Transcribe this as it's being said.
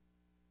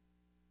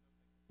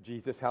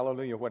Jesus,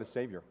 hallelujah, what a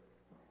Savior.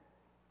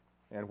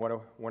 And what a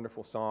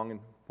wonderful song, and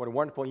what a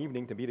wonderful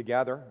evening to be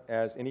together,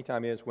 as any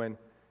time is when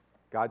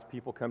God's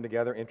people come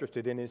together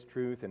interested in His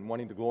truth and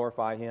wanting to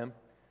glorify Him.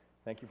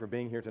 Thank you for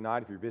being here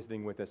tonight. If you're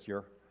visiting with us,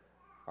 you're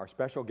our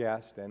special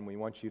guest, and we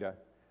want you to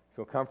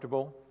feel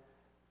comfortable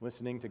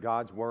listening to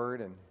God's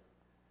Word and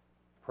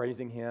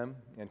praising Him.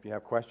 And if you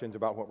have questions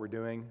about what we're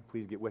doing,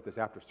 please get with us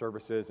after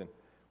services, and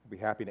we'll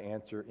be happy to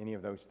answer any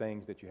of those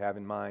things that you have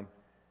in mind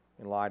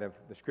in light of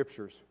the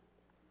Scriptures.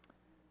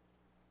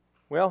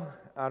 Well,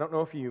 I don't know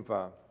if you've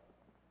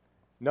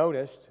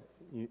noticed,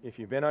 if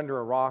you've been under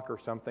a rock or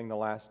something the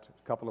last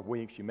couple of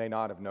weeks, you may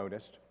not have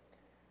noticed.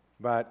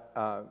 But,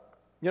 the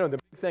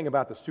big thing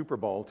about the Super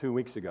Bowl 2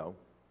 weeks ago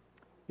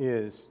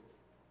is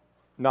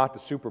not the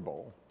Super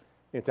Bowl.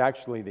 It's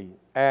actually the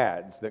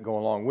ads that go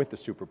along with the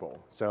Super Bowl.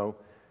 So,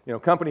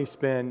 companies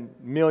spend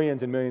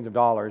millions and millions of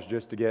dollars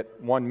just to get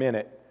 1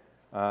 minute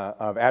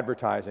of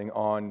advertising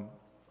on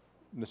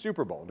the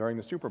Super Bowl, during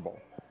the Super Bowl.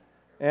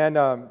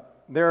 And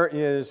there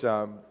is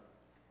a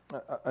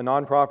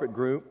nonprofit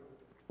group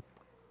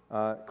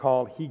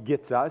called He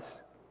Gets Us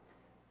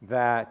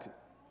that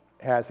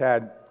has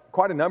had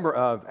quite a number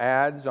of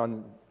ads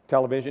on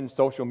television,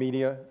 social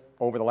media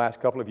over the last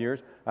couple of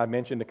years. I've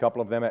mentioned a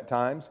couple of them at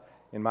times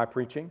in my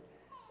preaching.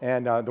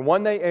 And the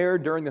one they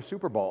aired during the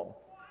Super Bowl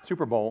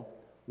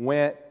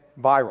went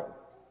viral,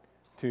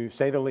 to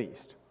say the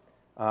least,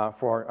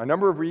 for a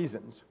number of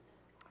reasons.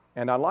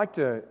 And I'd like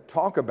to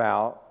talk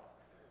about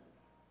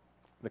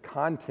the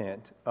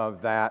content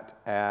of that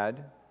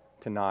ad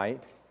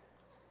tonight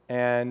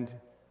and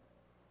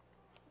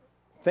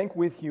think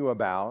with you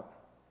about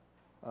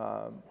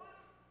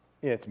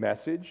its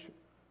message,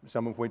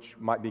 some of which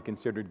might be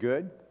considered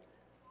good,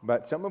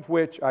 but some of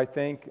which I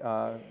think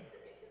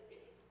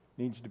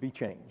needs to be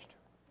changed.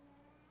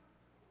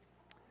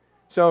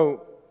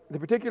 So the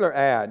particular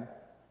ad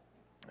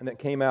that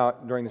came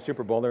out during the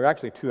Super Bowl, there are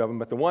actually two of them,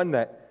 but the one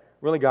that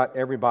really got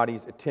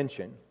everybody's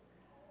attention,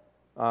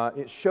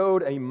 it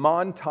showed a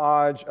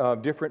montage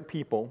of different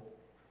people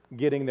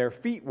getting their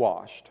feet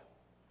washed,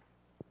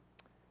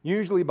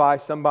 usually by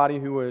somebody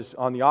who was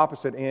on the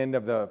opposite end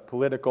of the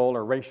political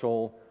or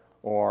racial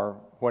or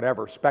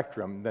whatever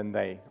spectrum than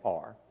they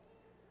are.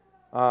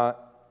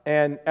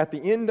 And at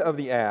the end of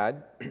the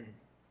ad,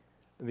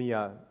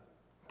 the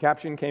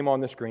caption came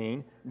on the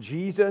screen: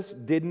 Jesus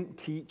didn't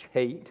teach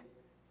hate,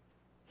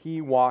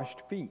 He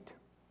washed feet.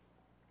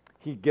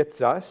 He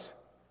gets us,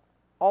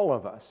 all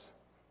of us.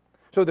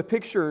 So the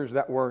pictures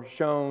that were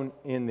shown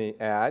in the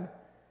ad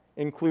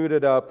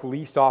included a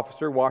police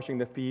officer washing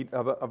the feet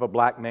of a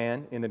black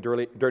man in a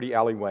dirty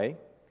alleyway.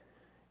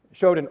 It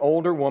showed an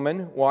older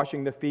woman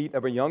washing the feet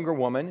of a younger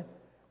woman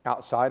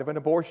outside of an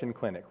abortion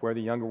clinic, where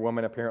the younger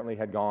woman apparently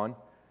had gone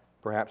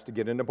perhaps to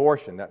get an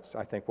abortion. That's,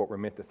 I think, what we're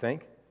meant to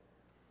think.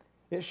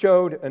 It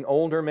showed an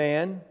older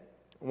man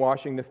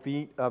washing the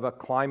feet of a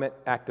climate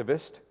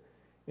activist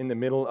in the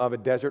middle of a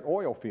desert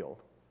oil field.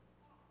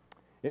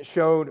 It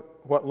showed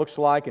what looks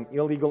like an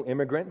illegal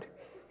immigrant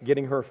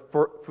getting her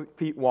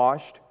feet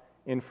washed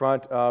in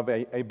front of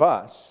a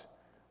bus.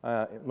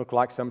 It looked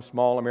like some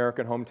small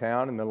American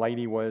hometown, and the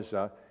lady was,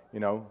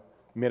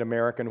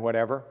 mid-American,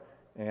 whatever,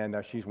 and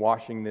she's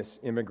washing this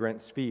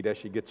immigrant's feet as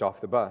she gets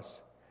off the bus.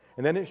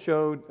 And then it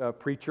showed a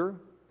preacher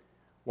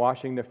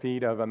washing the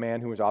feet of a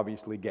man who was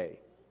obviously gay.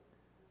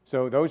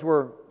 So those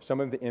were some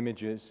of the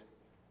images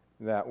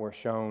that were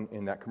shown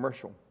in that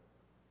commercial.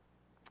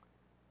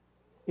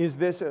 Is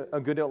this a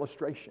good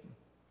illustration?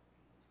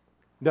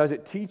 Does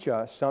it teach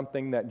us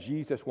something that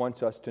Jesus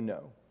wants us to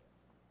know?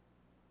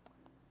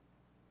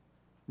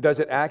 Does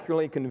it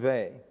accurately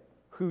convey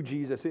who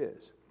Jesus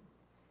is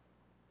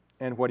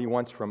and what He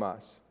wants from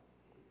us?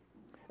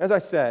 As I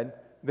said,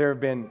 there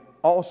have been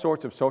all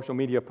sorts of social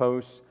media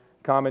posts,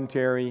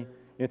 commentary.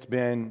 It's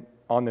been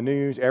on the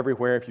news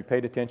everywhere. If you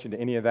paid attention to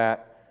any of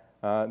that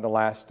the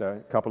last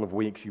couple of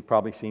weeks, you've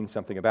probably seen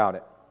something about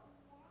it.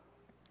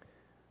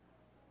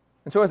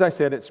 And so, as I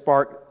said, it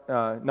sparked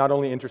not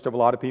only interest of a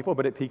lot of people,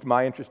 but it piqued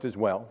my interest as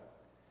well.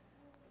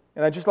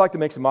 And I'd just like to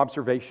make some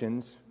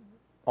observations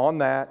on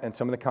that and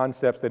some of the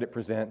concepts that it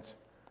presents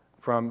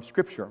from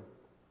Scripture.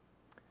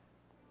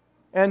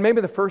 And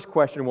maybe the first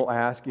question we'll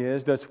ask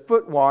is, does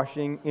foot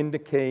washing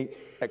indicate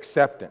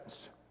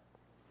acceptance?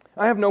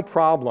 I have no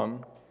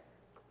problem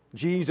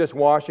Jesus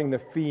washing the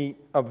feet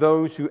of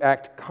those who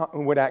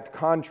would act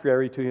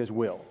contrary to His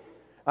will.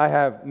 I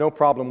have no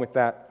problem with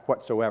that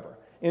whatsoever.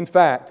 In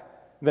fact,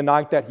 the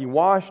night that He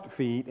washed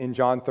feet in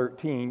John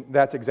 13,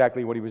 that's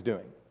exactly what He was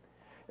doing.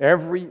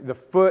 Every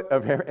foot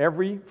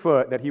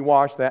that He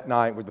washed that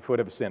night was the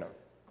foot of a sinner.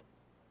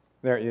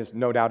 There is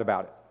no doubt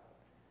about it.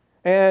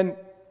 And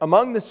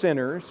among the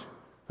sinners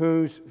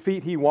whose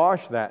feet He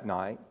washed that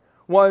night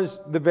was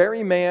the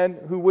very man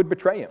who would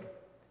betray Him.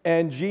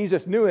 And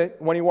Jesus knew it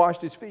when He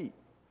washed His feet.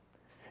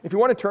 If you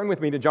want to turn with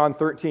me to John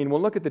 13,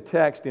 we'll look at the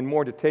text in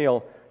more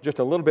detail just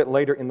a little bit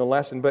later in the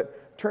lesson,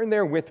 but turn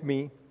there with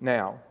me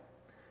now.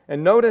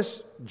 And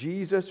notice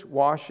Jesus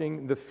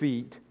washing the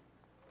feet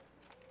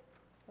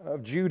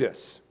of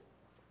Judas.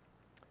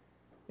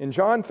 In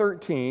John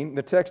 13,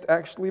 the text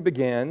actually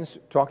begins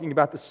talking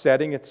about the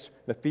setting. It's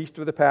the feast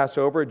of the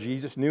Passover.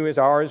 Jesus knew his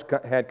hours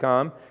had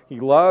come. He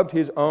loved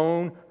his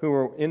own who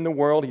were in the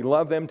world. He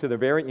loved them to the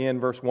very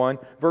end, verse 1.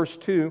 Verse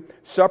 2,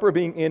 supper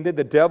being ended,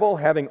 the devil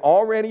having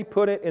already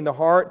put it in the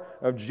heart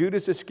of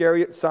Judas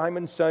Iscariot,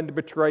 Simon's son, to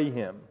betray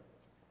him.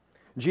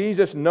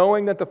 Jesus,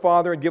 knowing that the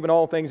Father had given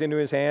all things into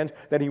his hands,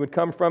 that he had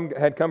come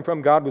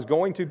from God, was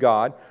going to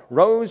God,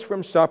 rose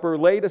from supper,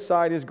 laid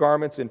aside his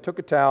garments, and took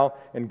a towel,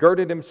 and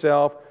girded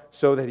himself,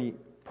 so that he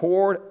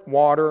poured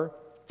water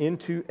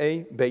into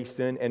a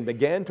basin, and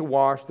began to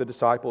wash the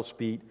disciples'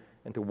 feet,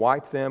 and to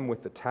wipe them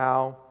with the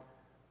towel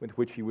with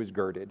which he was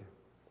girded.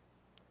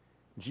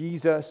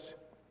 Jesus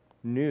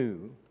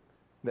knew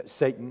that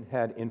Satan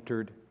had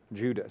entered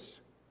Judas.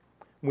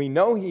 We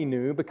know he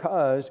knew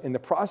because in the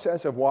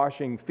process of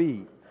washing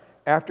feet,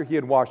 after he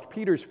had washed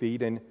Peter's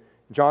feet in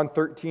John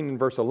 13 and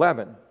verse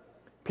 11,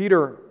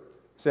 Peter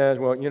says,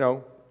 well,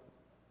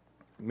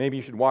 maybe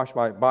you should wash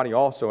my body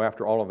also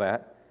after all of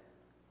that.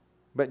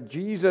 But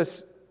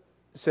Jesus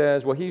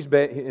says, well,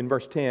 in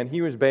verse 10,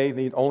 he was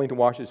bathed only to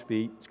wash his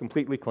feet. It's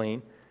completely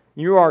clean.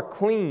 You are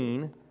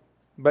clean,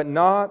 but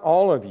not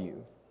all of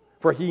you.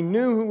 For he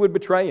knew who would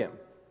betray him.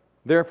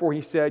 Therefore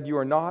he said, you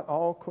are not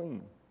all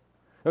clean.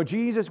 Now,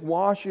 Jesus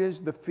washes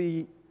the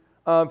feet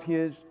of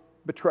his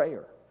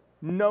betrayer,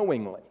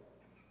 knowingly.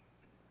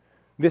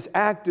 This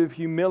act of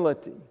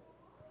humility.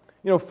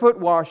 Foot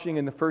washing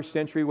in the first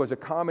century was a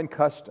common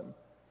custom.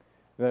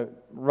 The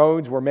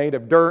roads were made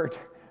of dirt.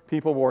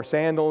 People wore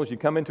sandals. You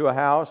come into a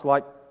house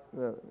like,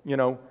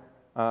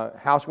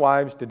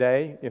 housewives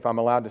today, if I'm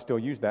allowed to still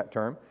use that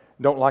term,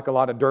 don't like a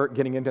lot of dirt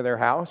getting into their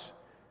house.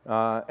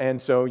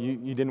 And so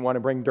you didn't want to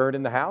bring dirt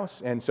in the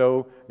house. And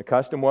so the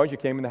custom was you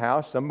came in the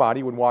house,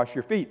 somebody would wash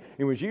your feet.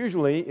 It was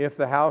usually, if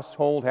the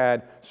household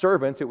had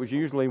servants, it was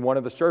usually one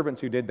of the servants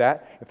who did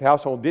that. If the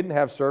household didn't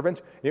have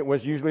servants, it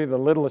was usually the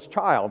littlest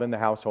child in the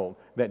household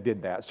that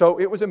did that. So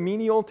it was a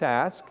menial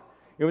task.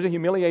 It was a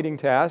humiliating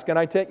task. And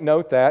I take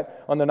note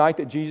that on the night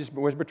that Jesus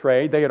was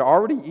betrayed, they had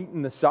already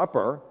eaten the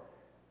supper.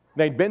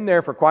 They'd been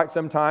there for quite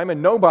some time,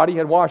 and nobody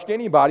had washed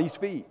anybody's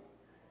feet.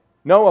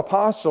 No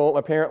apostle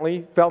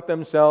apparently felt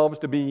themselves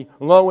to be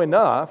low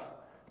enough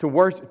to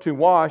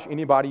wash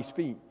anybody's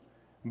feet.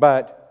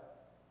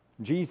 But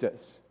Jesus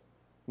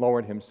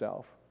lowered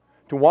himself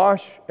to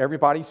wash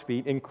everybody's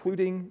feet,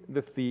 including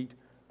the feet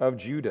of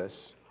Judas.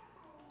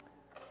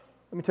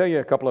 Let me tell you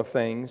a couple of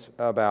things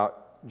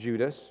about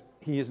Judas.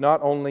 He is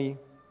not only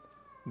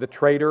the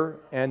traitor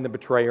and the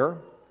betrayer,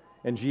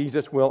 and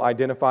Jesus will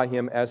identify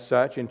him as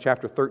such in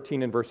chapter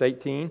 13 and verse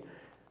 18.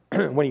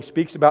 When he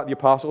speaks about the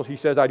apostles, he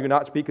says, I do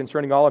not speak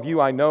concerning all of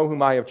you. I know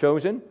whom I have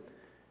chosen.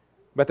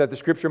 But that the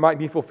scripture might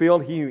be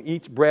fulfilled, he who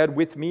eats bread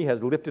with me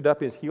has lifted up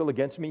his heel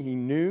against me. He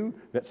knew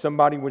that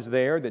somebody was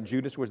there, that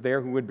Judas was there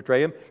who would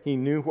betray him. He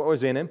knew what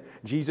was in him.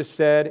 Jesus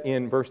said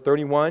in verse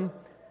 31,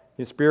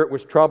 his spirit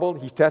was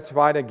troubled. He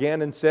testified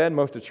again and said,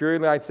 most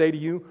assuredly I say to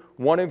you,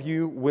 one of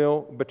you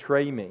will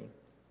betray me.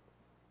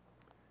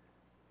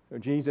 So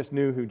Jesus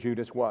knew who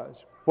Judas was.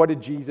 What did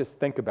Jesus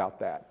think about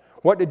that?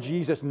 What did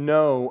Jesus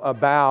know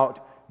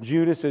about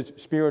Judas's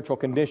spiritual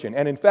condition?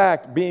 And in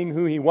fact, being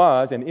who he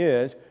was and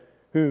is,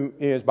 who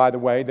is, by the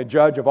way, the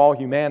judge of all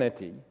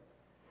humanity,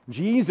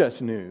 Jesus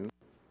knew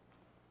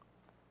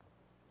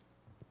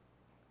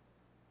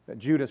that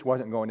Judas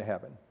wasn't going to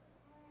heaven.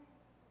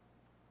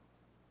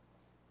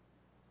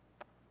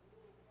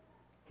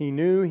 He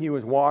knew he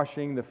was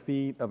washing the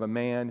feet of a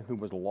man who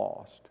was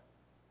lost.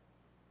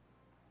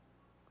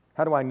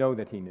 How do I know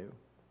that he knew?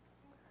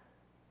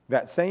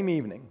 That same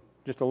evening,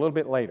 just a little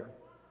bit later,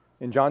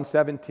 in John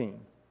 17,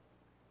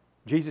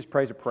 Jesus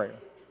prays a prayer.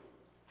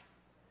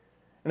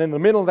 And in the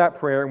middle of that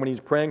prayer, when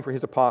he's praying for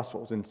his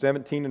apostles, in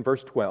 17 and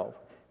verse 12,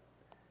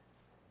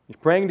 he's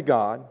praying to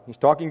God. He's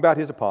talking about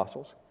his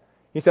apostles.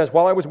 He says,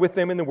 while I was with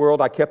them in the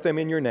world, I kept them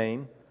in your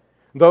name.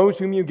 Those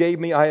whom you gave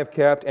me I have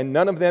kept, and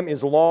none of them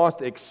is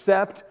lost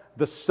except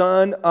the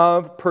son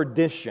of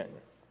perdition,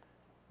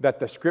 that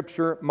the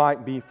scripture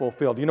might be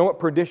fulfilled. You know what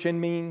perdition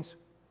means?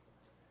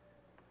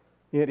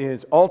 It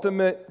is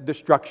ultimate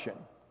destruction.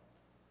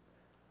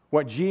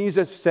 What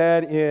Jesus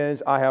said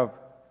is, I have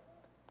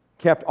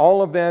kept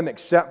all of them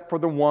except for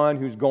the one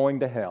who's going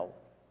to hell.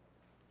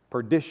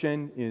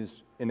 Perdition is,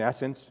 in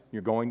essence,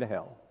 you're going to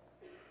hell.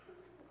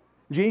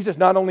 Jesus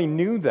not only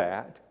knew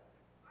that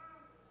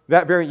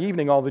very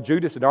evening, although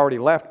Judas had already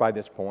left by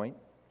this point,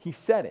 he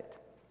said it.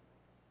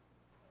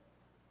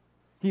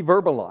 He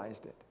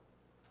verbalized it.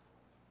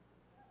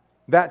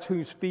 That's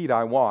whose feet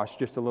I washed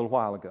just a little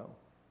while ago.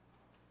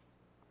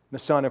 The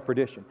son of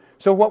perdition.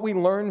 So what we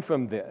learn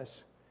from this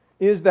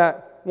is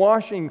that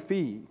washing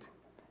feet,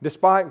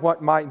 despite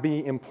what might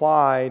be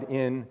implied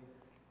in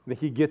the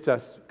He Gets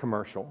Us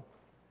commercial,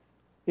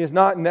 is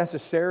not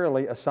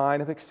necessarily a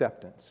sign of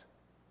acceptance.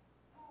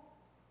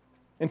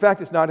 In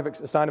fact, it's not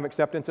a sign of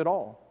acceptance at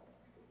all.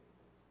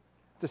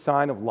 It's a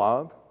sign of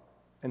love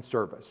and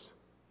service.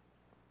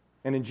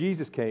 And in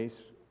Jesus' case,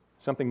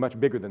 something much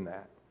bigger than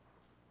that,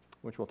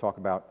 which we'll talk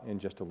about in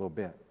just a little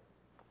bit.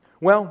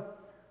 Well,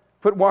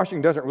 Foot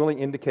washing doesn't really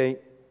indicate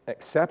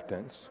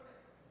acceptance,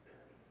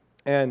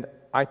 and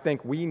I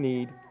think we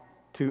need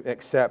to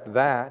accept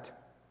that.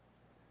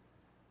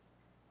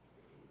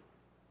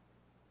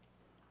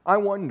 I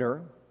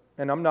wonder,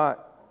 and I'm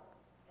not,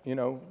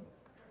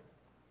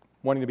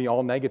 wanting to be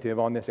all negative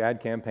on this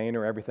ad campaign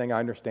or everything. I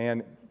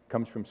understand it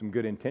comes from some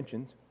good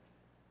intentions.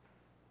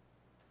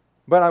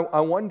 But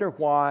I wonder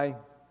why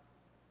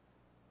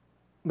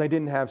they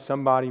didn't have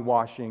somebody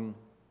washing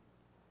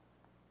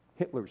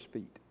Hitler's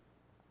feet.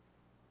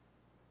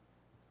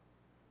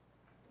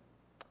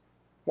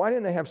 Why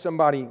didn't they have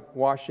somebody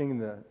washing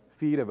the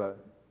feet of a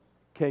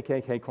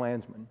KKK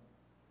Klansman?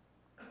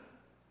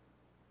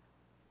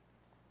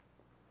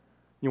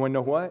 You want to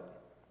know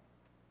what?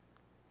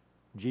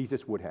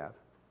 Jesus would have.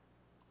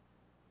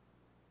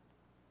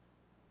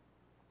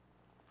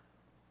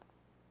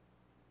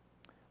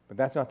 But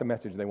that's not the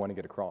message they want to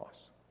get across.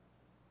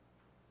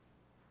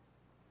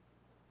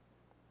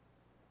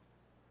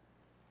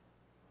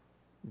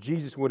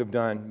 Jesus would have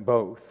done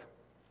both.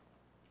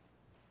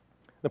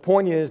 The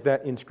point is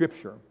that in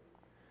Scripture,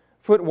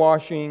 foot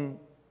washing,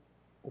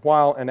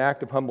 while an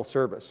act of humble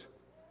service,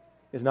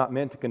 is not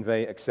meant to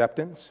convey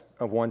acceptance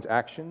of one's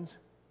actions.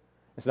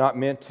 It's not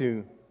meant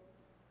to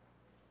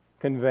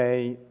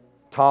convey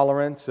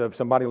tolerance of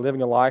somebody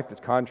living a life that's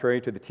contrary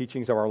to the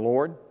teachings of our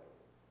Lord.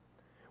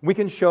 We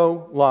can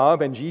show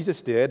love, and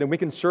Jesus did, and we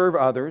can serve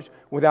others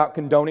without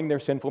condoning their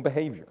sinful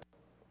behavior.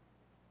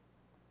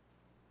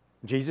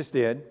 Jesus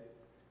did,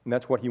 and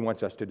that's what He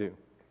wants us to do.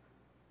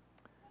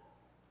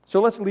 So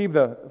let's leave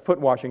the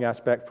foot washing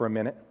aspect for a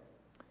minute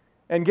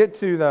and get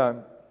to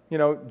the,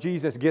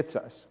 Jesus gets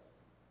us.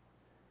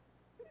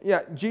 Yeah,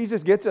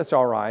 Jesus gets us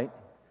all right.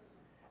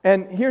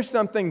 And here's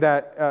something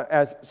that,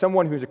 as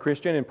someone who's a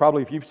Christian, and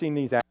probably if you've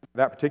seen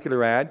that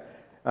particular ad,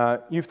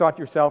 you've thought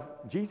to yourself,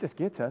 Jesus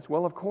gets us?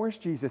 Well, of course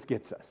Jesus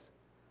gets us.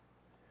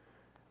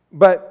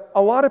 But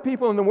a lot of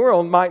people in the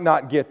world might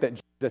not get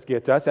that Jesus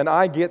gets us, and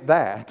I get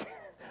that.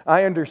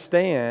 I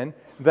understand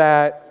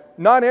that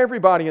not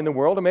everybody in the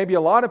world, or maybe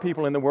a lot of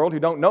people in the world who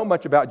don't know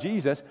much about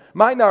Jesus,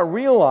 might not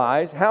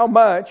realize how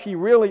much He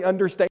really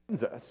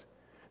understands us.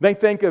 They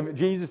think of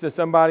Jesus as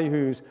somebody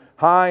who's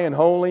high and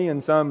holy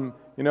and some,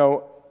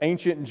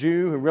 ancient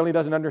Jew who really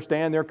doesn't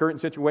understand their current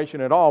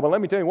situation at all. But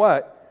let me tell you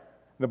what,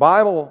 the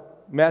Bible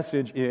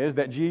message is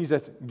that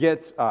Jesus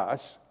gets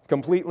us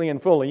completely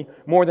and fully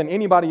more than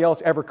anybody else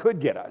ever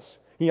could get us.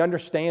 He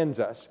understands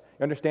us.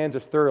 He understands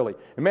us thoroughly.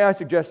 And may I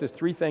suggest this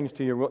three things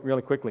to you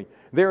really quickly.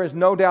 There is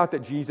no doubt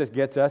that Jesus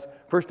gets us.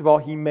 First of all,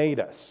 He made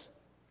us.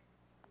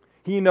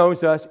 He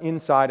knows us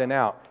inside and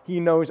out.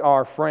 He knows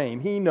our frame.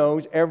 He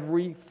knows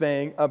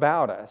everything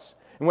about us.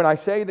 And when I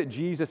say that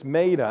Jesus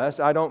made us,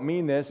 I don't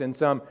mean this in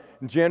some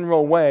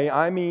general way.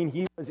 I mean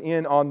He was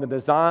in on the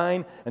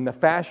design and the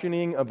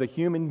fashioning of the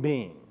human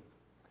being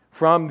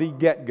from the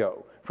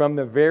get-go, from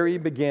the very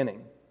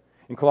beginning.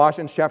 In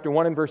Colossians chapter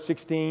 1 and verse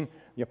 16,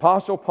 the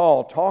Apostle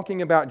Paul,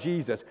 talking about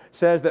Jesus,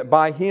 says that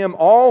by Him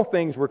all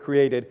things were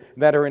created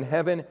that are in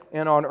heaven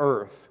and on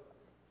earth.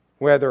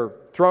 Whether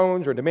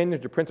thrones or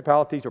dominions or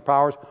principalities or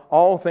powers,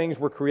 all things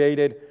were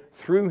created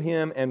through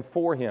Him and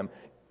for Him.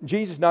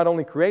 Jesus not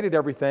only created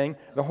everything,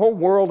 the whole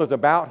world is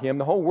about Him.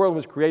 The whole world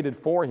was created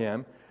for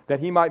Him, that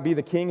He might be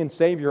the King and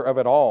Savior of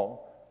it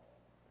all.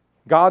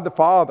 God the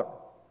Father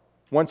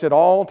wants it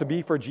all to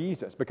be for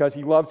Jesus because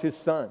He loves His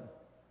Son.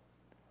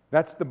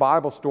 That's the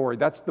Bible story.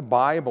 That's the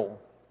Bible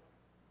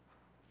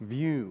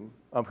view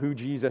of who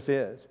Jesus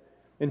is.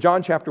 In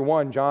John chapter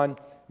 1, John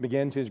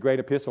begins his great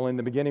epistle. In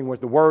the beginning was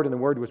the Word, and the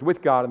Word was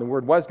with God, and the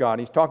Word was God.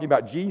 He's talking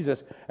about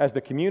Jesus as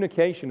the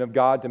communication of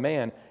God to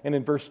man. And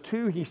in verse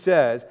 2 he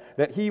says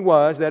that He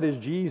was, that is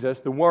Jesus,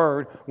 the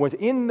Word, was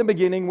in the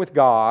beginning with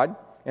God,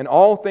 and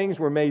all things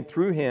were made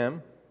through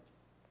Him,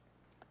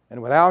 and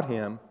without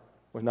Him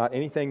was not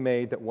anything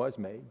made that was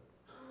made.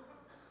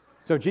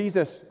 So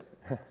Jesus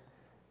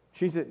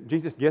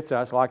gets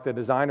us like the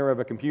designer of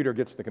a computer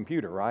gets the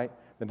computer, right?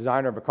 The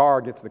designer of a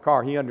car gets the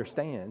car. He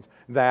understands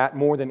that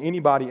more than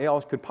anybody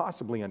else could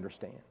possibly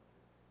understand.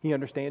 He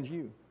understands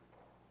you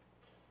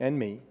and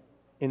me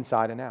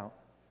inside and out.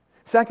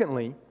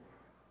 Secondly,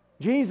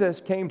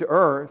 Jesus came to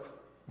earth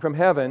from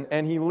heaven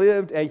and He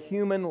lived a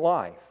human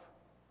life.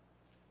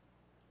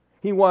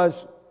 He was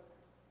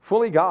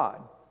fully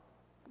God,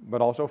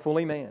 but also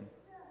fully man.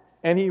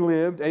 And He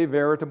lived a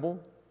veritable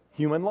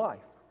human life.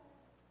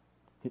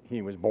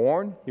 He was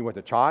born, He was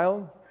a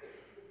child,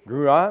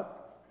 grew up,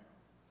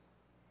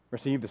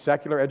 received a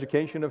secular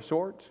education of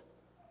sorts.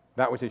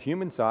 That was His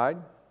human side.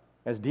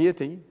 As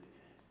deity,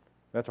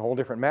 that's a whole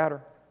different matter.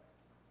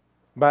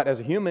 But as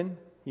a human,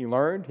 He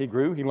learned, He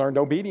grew, He learned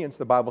obedience,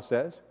 the Bible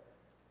says.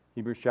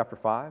 Hebrews chapter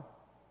 5,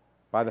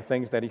 by the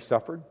things that He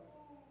suffered.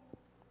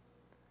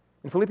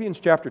 In Philippians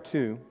chapter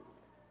 2,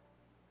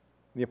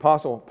 the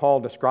Apostle Paul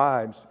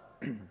describes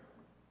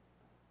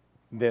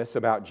this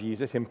about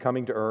Jesus, Him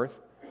coming to earth,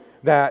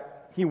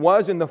 that He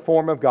was in the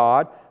form of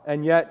God,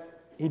 and yet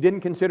He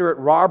didn't consider it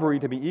robbery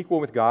to be equal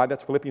with God.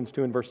 That's Philippians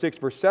 2 and verse 6.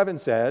 Verse 7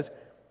 says,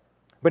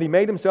 but He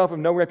made Himself of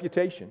no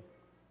reputation,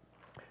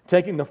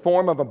 taking the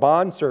form of a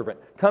bondservant,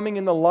 coming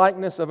in the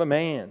likeness of a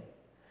man,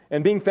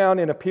 and being found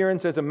in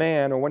appearance as a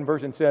man, or one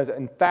version says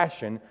in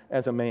fashion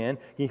as a man,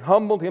 He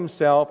humbled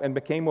Himself and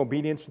became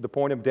obedient to the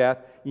point of death,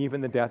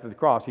 even the death of the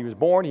cross. He was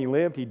born, He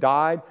lived, He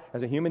died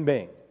as a human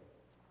being.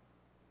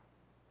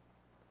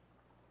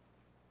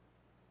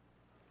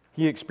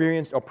 He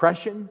experienced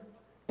oppression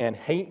and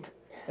hate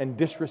and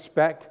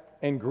disrespect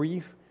and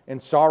grief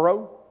and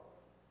sorrow.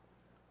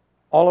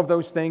 All of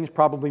those things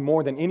probably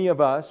more than any of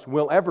us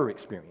will ever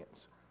experience.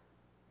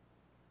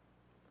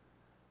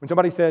 When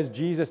somebody says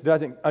Jesus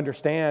doesn't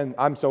understand,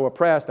 I'm so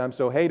oppressed, I'm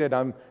so hated,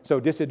 I'm so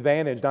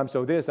disadvantaged, I'm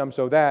so this, I'm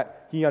so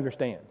that, he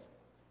understands.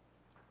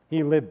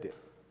 He lived it.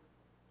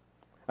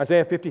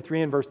 Isaiah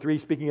 53 and verse 3,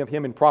 speaking of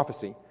him in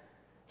prophecy,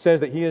 says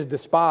that he is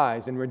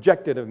despised and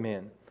rejected of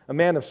men, a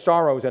man of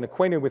sorrows and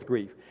acquainted with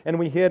grief. And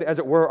we hid, as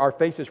it were, our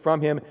faces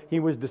from him. He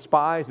was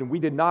despised, and we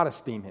did not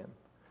esteem him.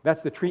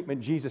 That's the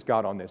treatment Jesus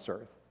got on this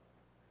earth.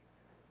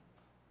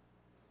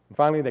 And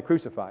finally, they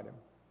crucified him.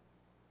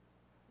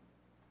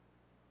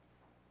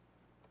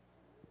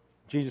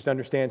 Jesus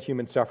understands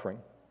human suffering.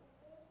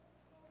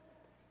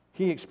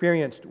 He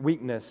experienced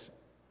weakness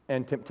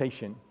and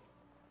temptation.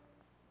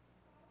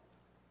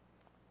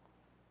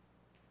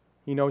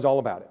 He knows all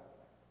about it.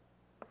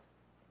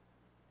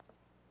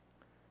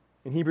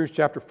 In Hebrews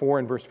chapter 4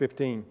 and verse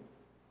 15,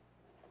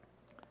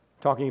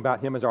 talking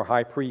about him as our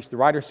high priest, the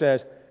writer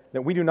says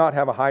that we do not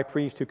have a high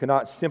priest who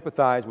cannot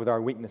sympathize with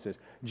our weaknesses.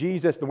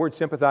 Jesus, the word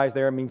sympathize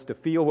there means to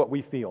feel what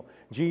we feel.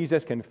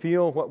 Jesus can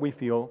feel what we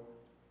feel.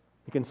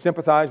 He can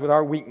sympathize with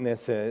our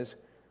weaknesses.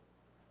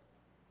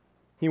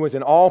 He was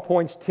in all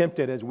points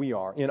tempted as we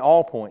are, in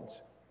all points.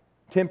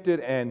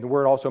 Tempted, and the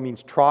word also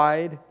means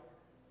tried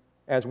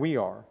as we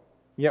are,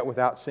 yet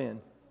without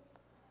sin.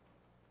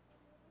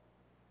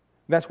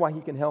 That's why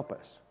He can help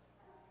us.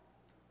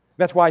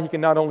 That's why He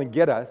can not only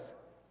get us,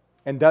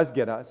 and does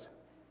get us,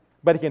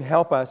 but He can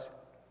help us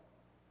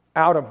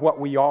out of what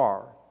we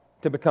are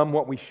to become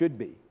what we should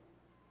be.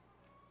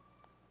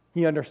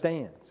 He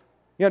understands.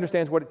 He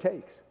understands what it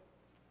takes.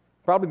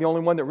 Probably the only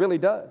one that really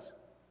does.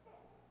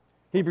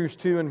 Hebrews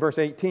 2 and verse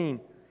 18,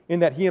 in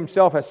that He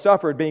Himself has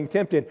suffered being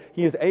tempted,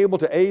 He is able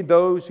to aid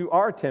those who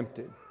are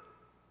tempted.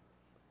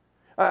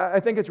 I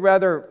think it's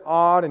rather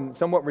odd and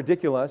somewhat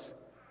ridiculous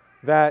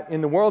that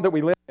in the world that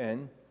we live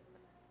in,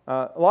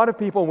 a lot of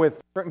people with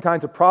certain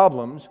kinds of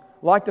problems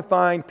like to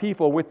find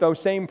people with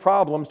those same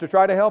problems to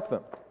try to help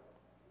them.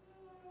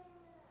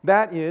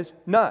 That is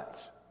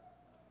nuts.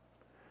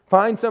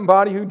 Find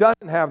somebody who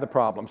doesn't have the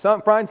problem.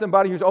 Find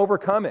somebody who's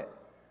overcome it.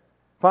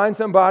 Find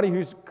somebody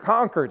who's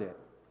conquered it.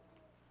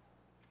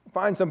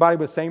 Find somebody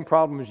with the same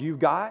problems you've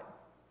got.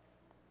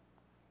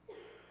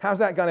 How's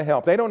that going to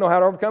help? They don't know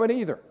how to overcome it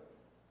either.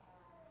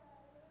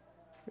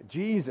 But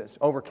Jesus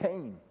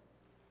overcame.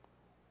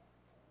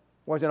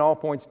 Was in all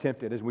points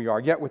tempted as we are,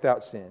 yet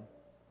without sin.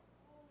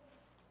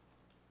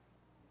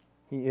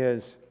 He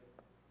is,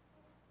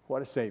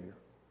 what a Savior.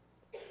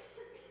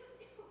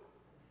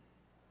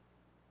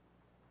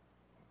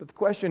 But the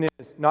question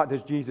is, not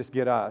does Jesus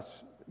get us,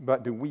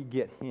 but do we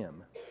get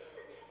Him?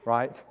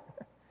 Right?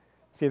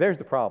 See, there's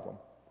the problem.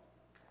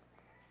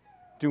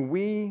 Do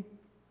we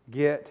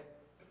get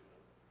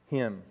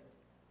Him?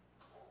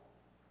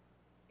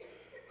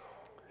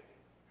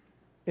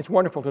 It's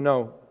wonderful to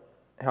know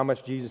how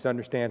much Jesus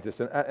understands this.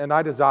 And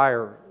I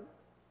desire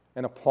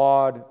and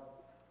applaud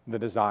the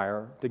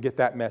desire to get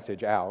that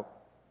message out.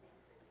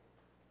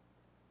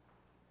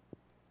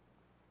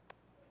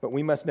 But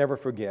we must never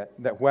forget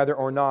that whether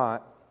or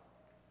not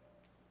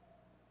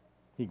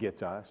He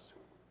gets us,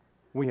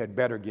 we had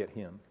better get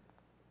Him.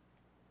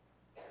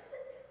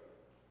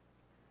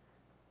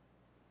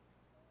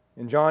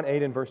 In John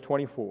 8 and verse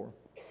 24,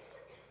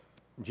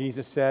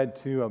 Jesus said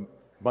to a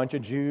bunch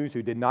of Jews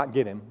who did not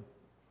get Him,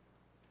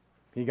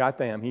 He got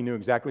them. He knew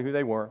exactly who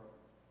they were.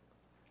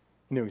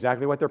 He knew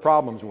exactly what their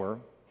problems were.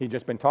 He'd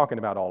just been talking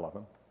about all of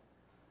them.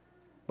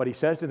 But He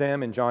says to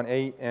them in John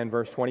 8 and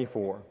verse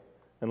 24,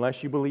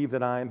 unless you believe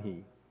that I am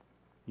He,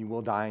 you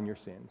will die in your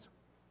sins.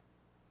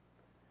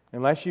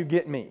 Unless you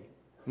get Me,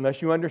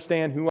 unless you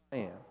understand who I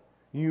am,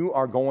 you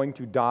are going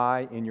to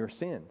die in your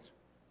sins.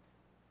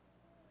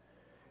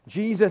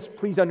 Jesus,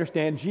 please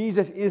understand,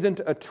 Jesus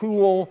isn't a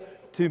tool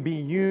to be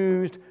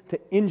used to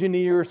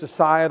engineer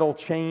societal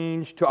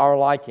change to our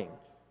liking.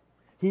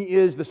 He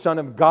is the Son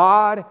of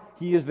God.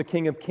 He is the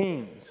King of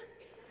Kings.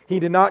 He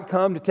did not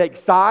come to take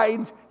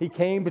sides. He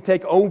came to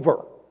take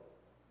over.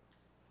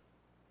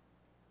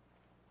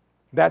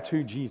 That's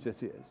who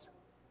Jesus is.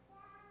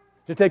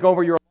 To take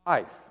over your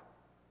life.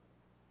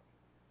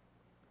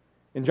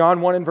 In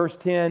John 1 and verse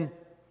 10,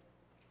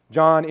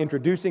 John,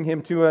 introducing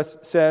Him to us,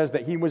 says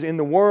that He was in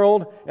the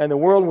world, and the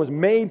world was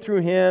made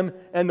through Him,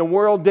 and the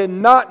world did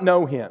not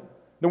know Him.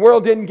 The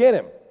world didn't get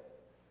Him.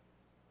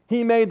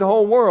 He made the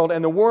whole world,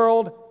 and the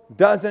world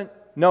doesn't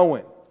know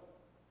Him.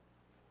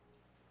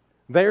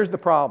 There's the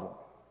problem.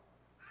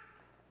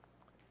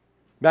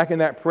 Back in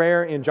that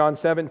prayer in John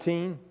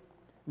 17,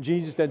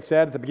 Jesus had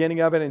said at the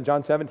beginning of it in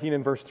John 17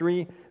 and verse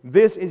 3,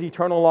 this is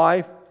eternal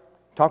life,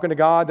 talking to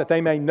God, that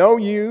they may know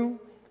you,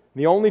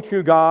 the only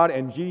true God,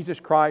 and Jesus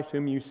Christ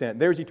whom you sent.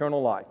 There's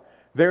eternal life.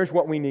 There's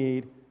what we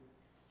need.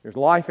 There's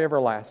life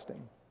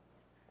everlasting.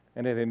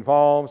 And it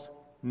involves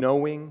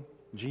knowing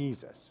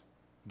Jesus,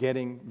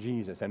 getting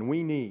Jesus. And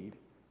we need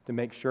to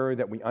make sure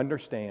that we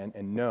understand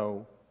and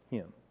know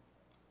Him.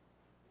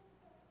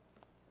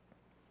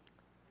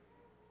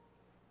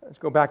 Let's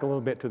go back a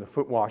little bit to the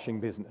foot washing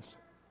business.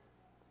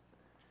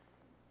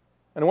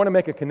 And I want to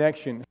make a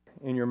connection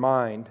in your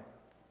mind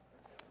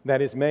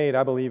that is made,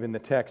 I believe, in the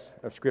text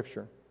of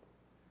Scripture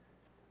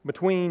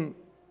between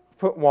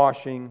foot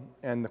washing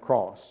and the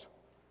cross.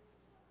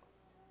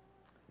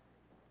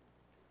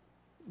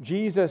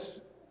 Jesus'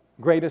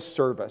 greatest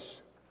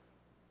service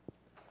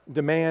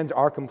demands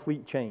our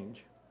complete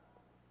change.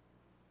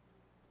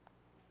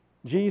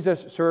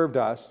 Jesus served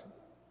us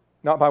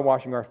not by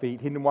washing our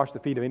feet. He didn't wash the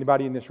feet of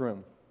anybody in this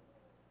room.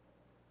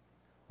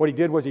 What He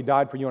did was He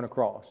died for you on a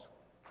cross.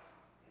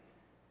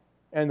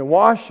 And the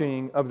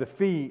washing of the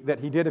feet that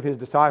He did of His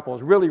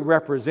disciples really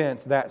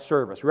represents that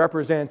service,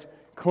 represents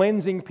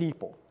cleansing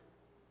people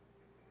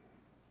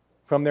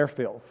from their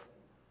filth.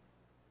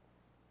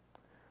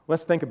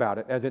 Let's think about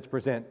it as it's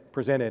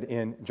presented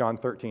in John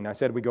 13. I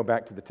said we go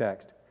back to the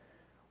text.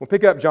 We'll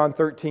pick up John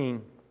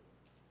 13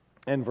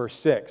 and verse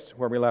 6,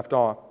 where we left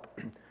off.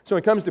 So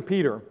He comes to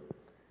Peter,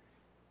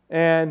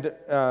 and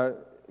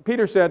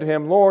Peter said to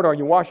Him, "Lord, are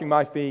you washing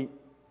my feet?"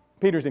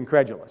 Peter's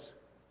incredulous.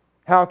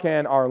 How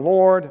can our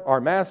Lord,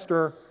 our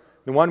Master,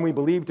 the one we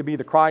believe to be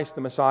the Christ,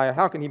 the Messiah,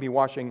 how can He be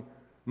washing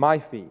my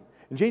feet?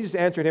 And Jesus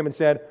answered him and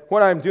said,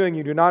 "What I am doing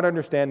you do not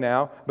understand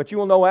now, but you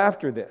will know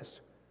after this."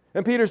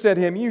 And Peter said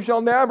to Him, "You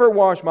shall never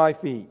wash my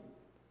feet."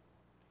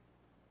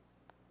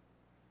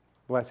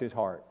 Bless his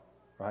heart,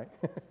 right?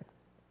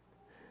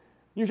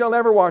 "You shall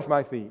never wash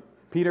my feet."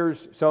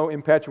 Peter's so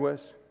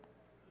impetuous,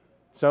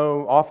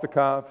 so off the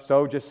cuff,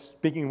 so just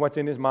speaking what's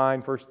in his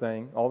mind first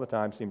thing, all the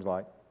time seems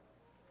like.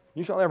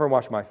 "You shall never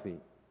wash my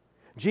feet."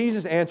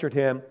 Jesus answered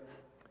him,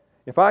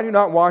 "If I do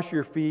not wash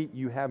your feet,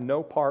 you have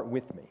no part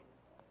with me."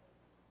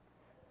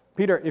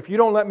 Peter, if you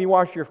don't let me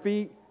wash your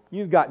feet,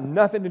 you've got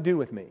nothing to do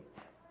with me.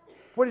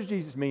 What does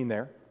Jesus mean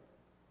there?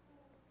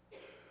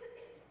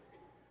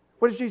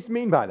 What does Jesus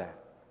mean by that?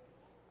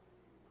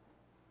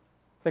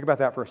 Think about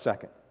that for a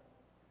second.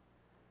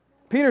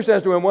 Peter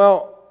says to him,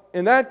 "Well,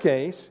 in that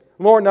case,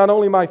 Lord, not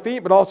only my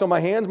feet, but also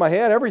my hands, my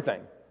head,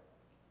 everything."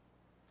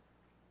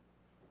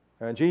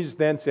 And Jesus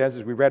then says,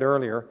 as we read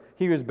earlier,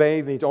 "He who is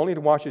bathed needs only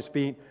to wash his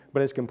feet,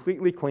 but is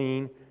completely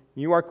clean.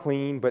 You are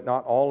clean, but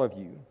not all of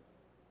you."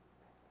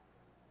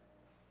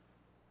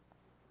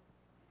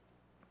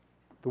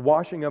 The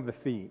washing of the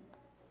feet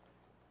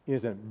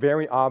is a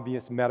very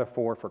obvious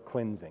metaphor for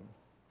cleansing.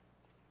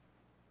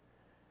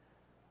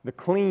 The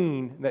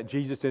clean that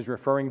Jesus is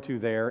referring to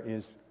there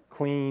is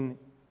clean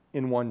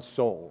in one's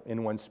soul,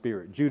 in one's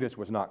spirit. Judas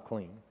was not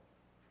clean.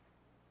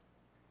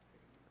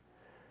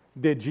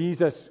 Did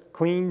Jesus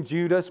clean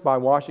Judas by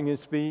washing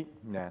his feet?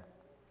 Nah.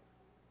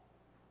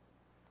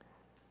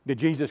 Did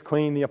Jesus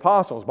clean the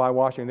apostles by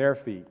washing their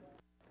feet?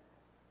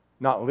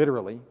 Not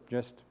literally,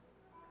 just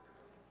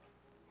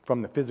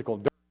from the physical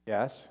dirt,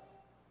 yes.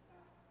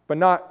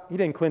 But He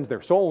didn't cleanse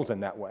their souls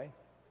in that way,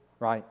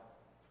 right?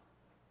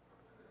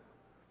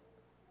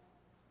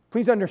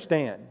 Please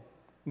understand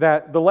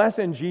that the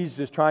lesson Jesus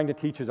is trying to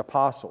teach His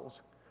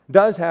apostles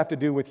does have to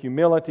do with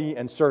humility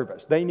and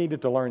service. They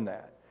needed to learn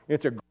that.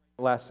 It's a great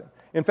lesson.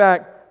 In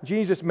fact,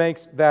 Jesus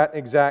makes that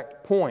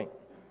exact point,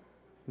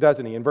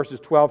 doesn't He? In verses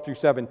 12 through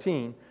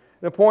 17.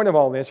 The point of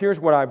all this, here's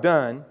what I've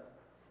done.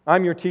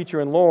 I'm your teacher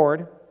and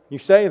Lord. You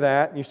say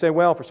that, and you say,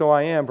 "Well, for so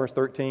I am," verse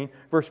 13.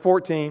 Verse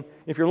 14,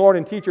 "If your Lord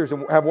and teachers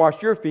have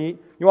washed your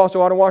feet, you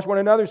also ought to wash one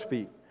another's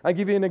feet. I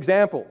give you an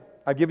example.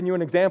 I've given you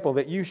an example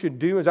that you should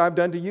do as I've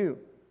done to you.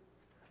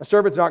 A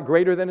servant's not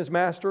greater than his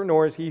master,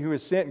 nor is he who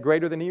is sent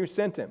greater than he who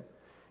sent him.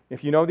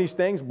 If you know these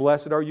things,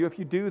 blessed are you if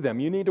you do them."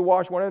 You need to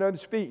wash one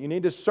another's feet. You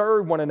need to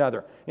serve one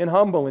another in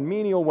humble and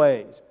menial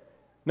ways.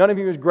 None of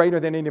you is greater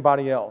than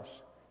anybody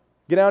else.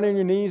 Get down on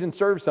your knees and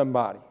serve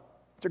somebody.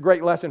 It's a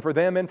great lesson for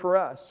them and for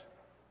us.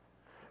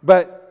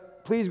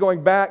 But please,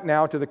 going back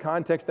now to the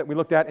context that we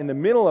looked at in the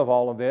middle of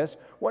all of this,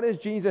 what is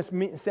Jesus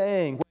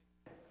saying?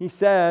 He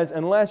says,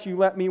 "Unless you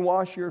let me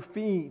wash your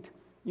feet,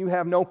 you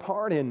have no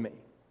part in me.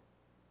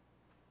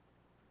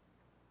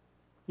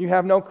 You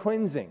have no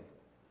cleansing."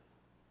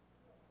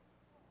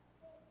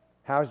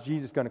 How is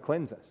Jesus going to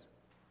cleanse us?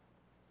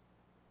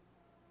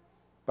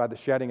 By the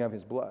shedding of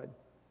His blood.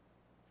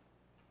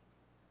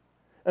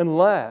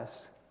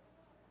 Unless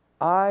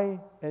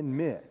I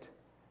admit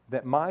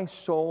that my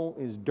soul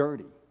is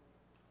dirty,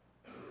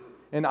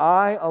 and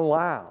I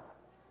allow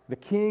the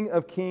King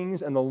of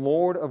Kings and the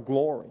Lord of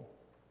Glory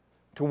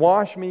to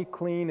wash me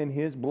clean in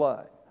His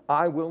blood,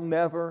 I will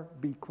never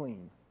be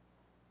clean.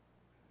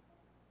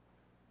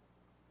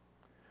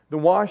 The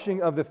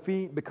washing of the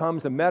feet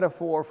becomes a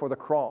metaphor for the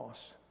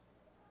cross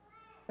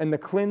and the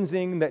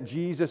cleansing that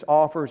Jesus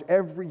offers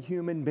every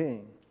human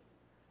being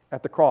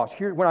at the cross.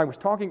 Here, when I was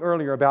talking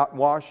earlier about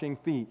washing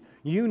feet,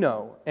 you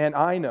know and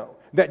I know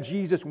that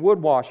Jesus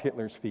would wash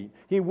Hitler's feet.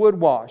 He would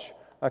wash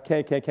a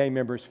KKK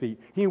member's feet.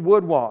 He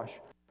would wash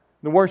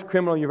the worst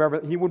criminal you've ever...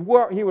 He would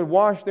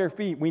wash their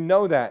feet. We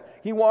know that.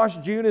 He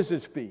washed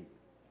Judas's feet,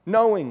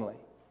 knowingly.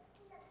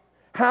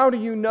 How do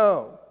you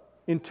know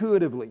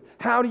intuitively?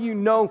 How do you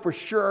know for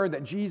sure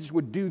that Jesus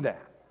would do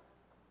that?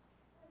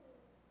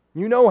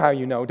 You know how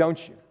you know,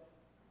 don't you?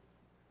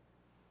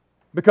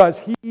 Because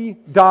He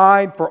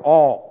died for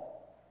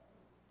all.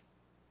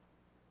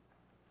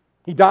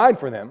 He died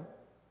for them.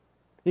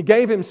 He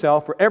gave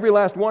Himself for every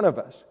last one of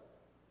us.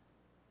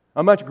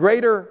 A much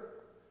greater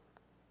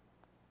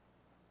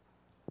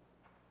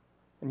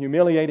and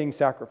humiliating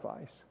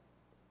sacrifice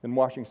than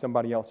washing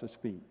somebody else's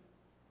feet.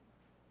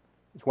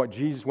 It's what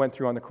Jesus went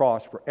through on the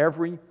cross for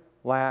every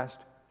last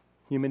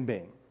human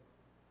being,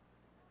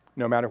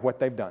 no matter what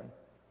they've done,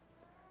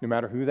 no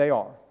matter who they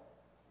are.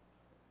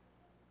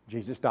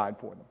 Jesus died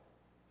for them.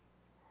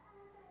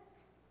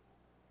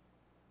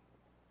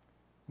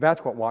 That's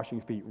what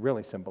washing feet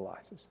really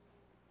symbolizes.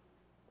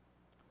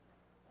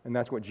 And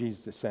that's what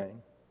Jesus is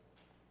saying.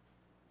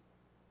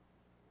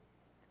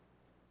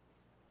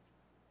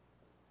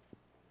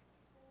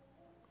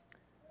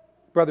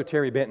 Brother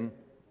Terry Benton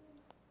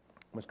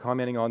was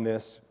commenting on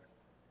this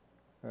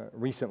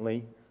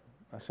recently.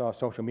 I saw a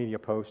social media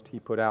post he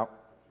put out.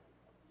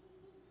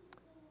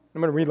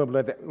 I'm going to read a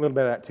little bit of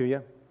that to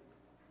you.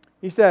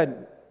 He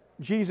said,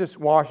 Jesus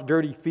washed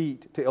dirty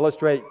feet to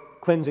illustrate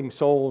cleansing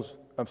souls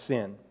of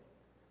sin.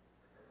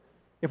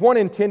 If one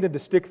intended to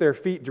stick their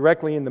feet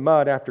directly in the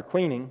mud after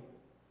cleaning,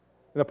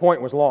 the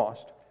point was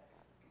lost.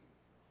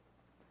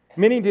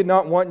 Many did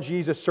not want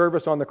Jesus'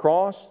 service on the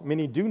cross.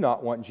 Many do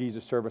not want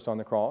Jesus' service on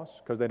the cross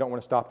because they don't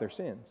want to stop their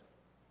sins.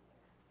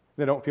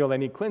 They don't feel they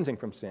need cleansing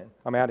from sin.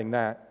 I'm adding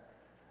that.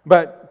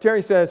 But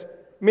Terry says,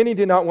 many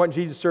did not want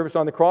Jesus' service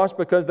on the cross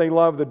because they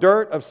love the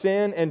dirt of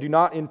sin and do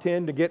not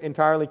intend to get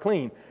entirely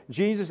clean.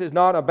 Jesus is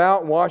not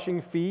about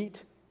washing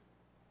feet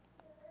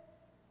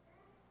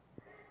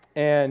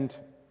and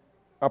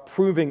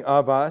approving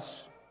of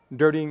us,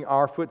 dirtying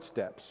our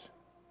footsteps.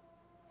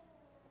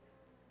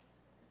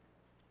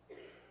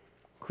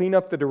 Clean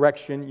up the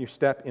direction you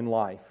step in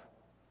life.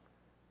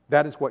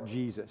 That is what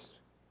Jesus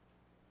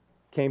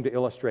came to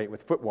illustrate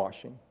with foot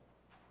washing.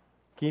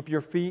 Keep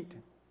your feet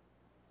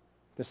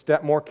to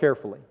step more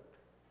carefully,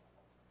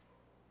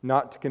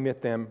 not to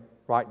commit them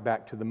right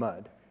back to the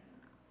mud.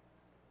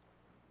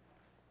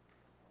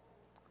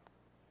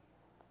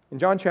 In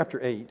John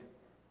chapter 8,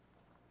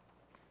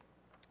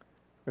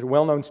 there's a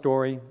well-known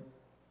story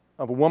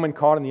of a woman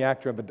caught in the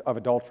act of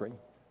adultery.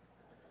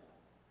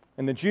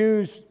 And the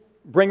Jews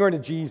bring her to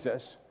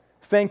Jesus,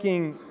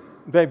 thinking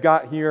they've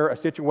got here a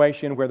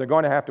situation where they're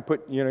going to have to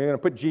put, they're going to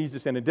put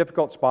Jesus in a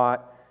difficult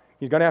spot.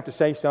 He's going to have to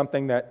say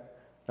something that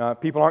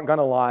people aren't going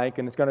to like,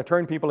 and it's going to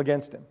turn people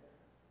against him.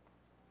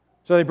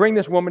 So they bring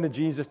this woman to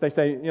Jesus. They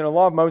say, the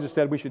law of Moses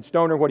said we should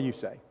stone her. What do you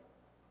say?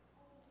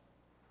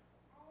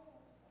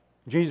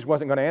 Jesus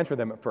wasn't going to answer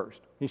them at first.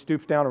 He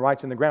stoops down and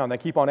writes in the ground. They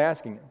keep on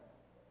asking him.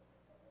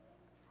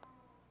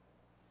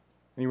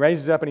 And he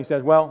raises up and he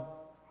says, well,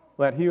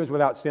 let he who is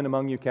without sin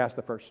among you cast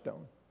the first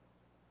stone.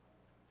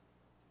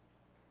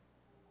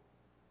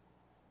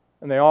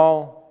 And they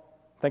all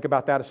think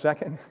about that a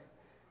second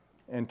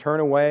and turn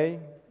away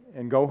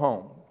and go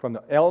home, from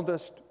the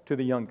eldest to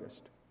the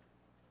youngest.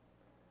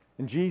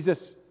 And Jesus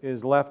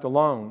is left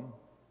alone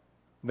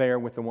there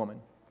with the woman.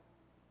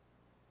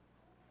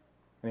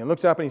 And he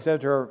looks up and he says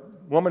to her,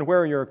 woman, where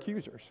are your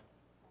accusers?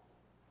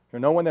 Is there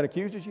no one that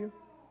accuses you?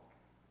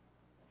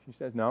 She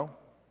says, no.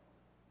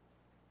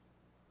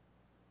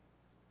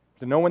 Is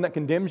there no one that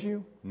condemns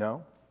you?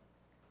 No.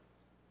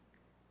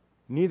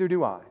 Neither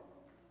do I.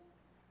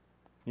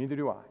 Neither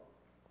do I.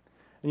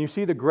 And you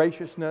see the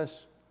graciousness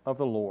of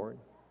the Lord,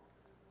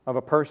 of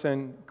a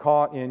person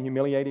caught in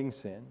humiliating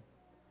sin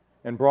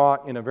and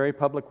brought in a very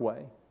public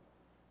way,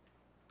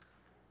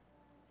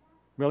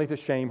 really to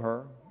shame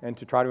her and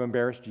to try to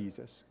embarrass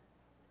Jesus.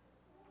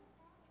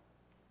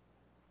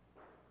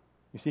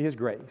 You see His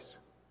grace.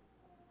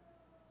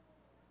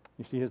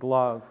 You see His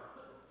love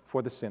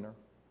for the sinner.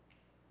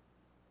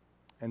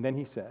 And then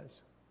He says,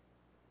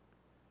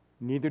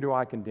 neither do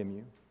I condemn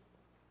you.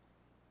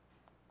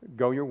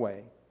 Go your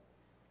way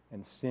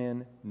and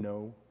sin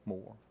no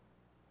more.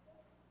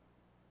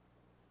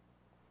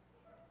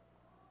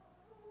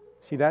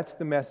 See, that's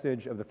the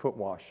message of the foot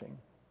washing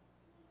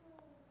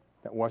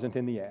that wasn't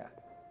in the ad.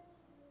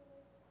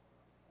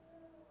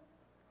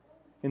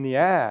 In the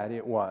ad,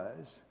 it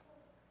was,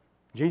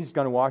 Jesus is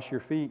going to wash your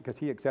feet because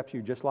He accepts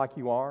you just like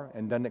you are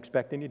and doesn't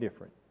expect any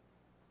different.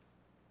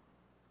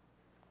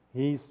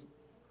 He's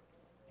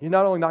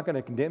not only not going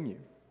to condemn you,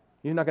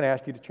 He's not going to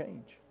ask you to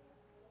change.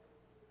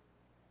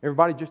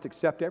 Everybody just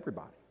accept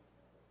everybody.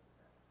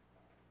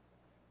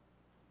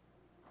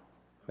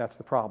 That's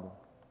the problem.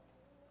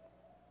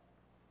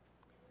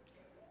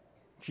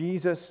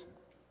 Jesus'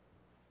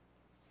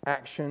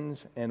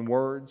 actions and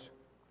words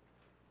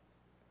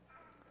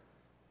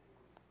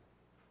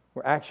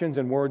were actions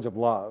and words of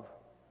love.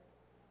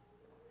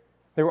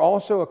 They were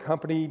also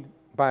accompanied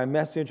by a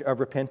message of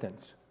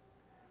repentance.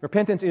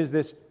 Repentance is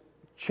this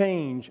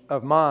change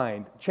of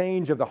mind,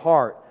 change of the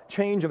heart,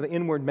 change of the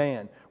inward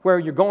man, where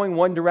you're going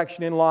one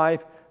direction in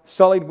life,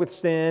 sullied with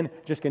sin,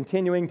 just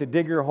continuing to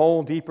dig your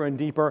hole deeper and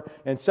deeper,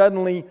 and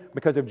suddenly,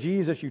 because of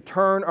Jesus, you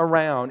turn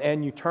around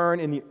and you turn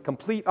in the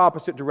complete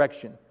opposite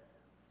direction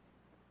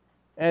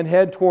and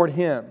head toward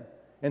Him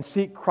and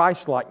seek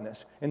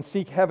Christ-likeness and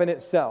seek heaven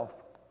itself.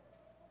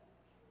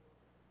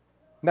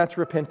 That's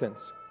repentance.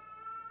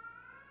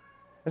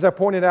 As I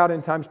pointed out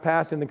in times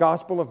past in the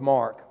Gospel of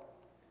Mark,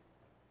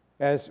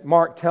 as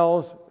Mark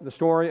tells the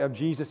story of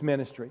Jesus'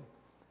 ministry,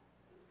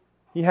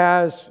 he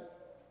has,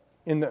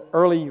 in the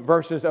early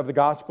verses of the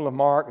Gospel of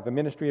Mark, the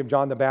ministry of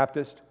John the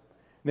Baptist.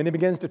 And then he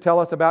begins to tell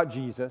us about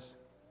Jesus.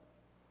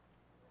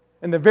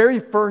 And the very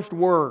first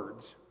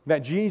words that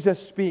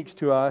Jesus speaks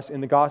to us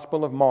in the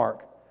Gospel of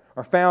Mark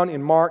are found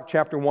in Mark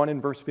chapter 1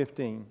 and verse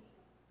 15.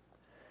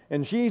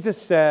 And Jesus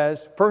says,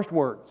 first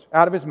words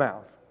out of His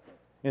mouth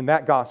in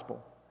that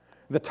Gospel,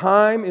 "The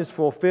time is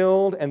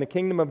fulfilled and the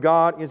kingdom of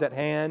God is at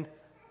hand.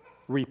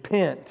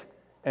 Repent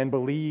and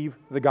believe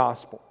the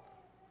gospel."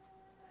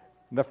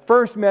 The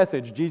first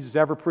message Jesus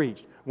ever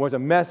preached was a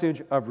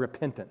message of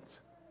repentance.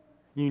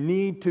 You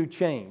need to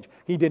change.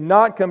 He did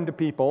not come to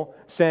people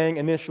saying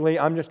initially,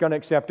 "I'm just going to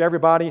accept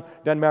everybody,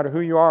 doesn't matter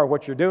who you are or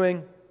what you're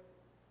doing."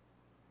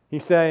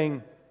 He's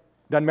saying,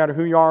 doesn't matter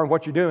who you are and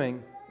what you're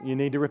doing, you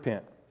need to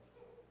repent.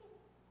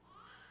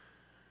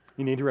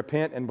 You need to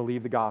repent and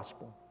believe the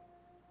gospel,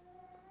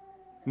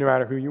 no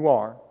matter who you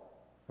are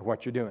or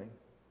what you're doing.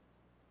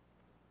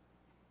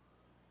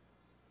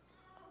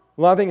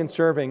 Loving and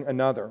serving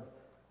another,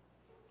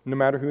 no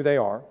matter who they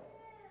are,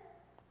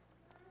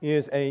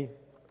 is a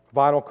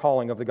vital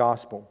calling of the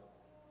gospel.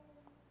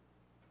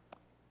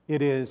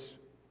 It is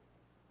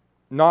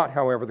not,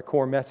 however, the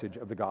core message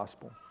of the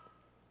gospel.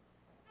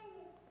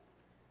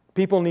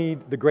 People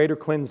need the greater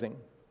cleansing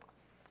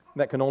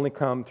that can only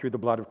come through the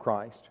blood of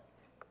Christ.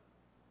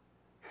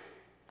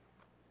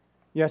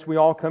 Yes, we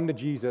all come to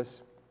Jesus,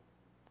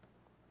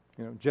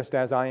 just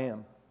as I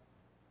am.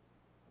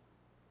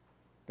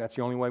 That's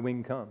the only way we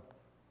can come.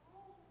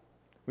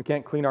 We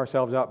can't clean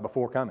ourselves up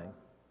before coming.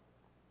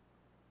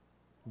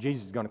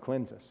 Jesus is going to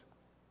cleanse us.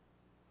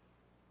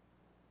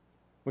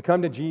 We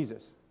come to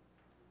Jesus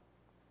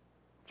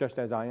just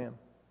as I am.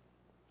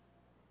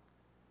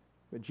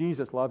 But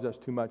Jesus loves us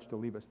too much to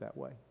leave us that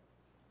way.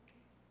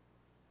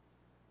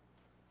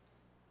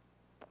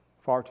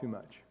 Far too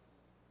much.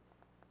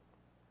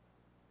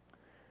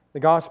 The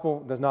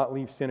gospel does not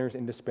leave sinners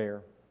in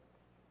despair.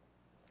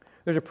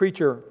 There's a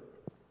preacher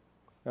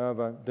of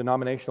a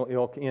denominational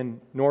ilk in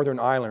Northern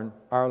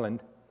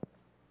Ireland.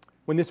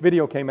 When this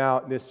video came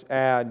out, this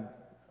ad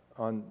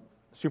on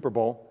Super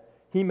Bowl,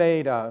 he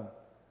made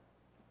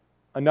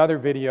another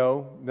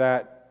video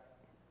that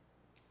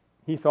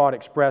he thought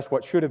expressed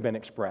what should have been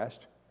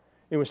expressed.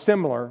 It was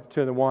similar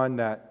to the one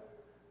that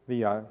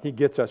the He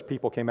Gets Us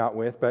people came out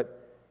with,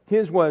 but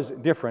his was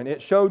different.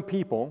 It showed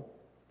people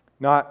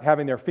not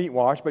having their feet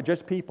washed, but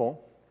just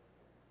people,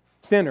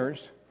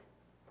 sinners,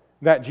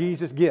 that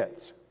Jesus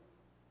gets.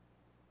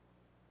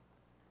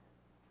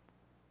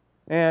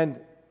 And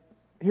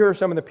here are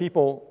some of the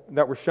people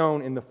that were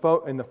shown in the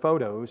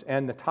photos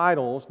and the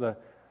titles, the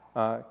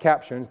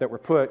captions that were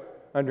put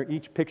under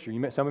each picture.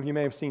 Some of you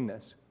may have seen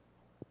this.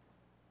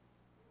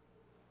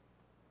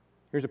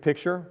 Here's a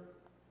picture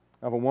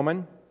of a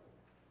woman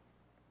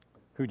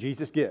who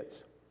Jesus gets.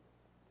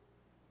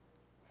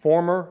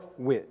 Former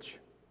witch.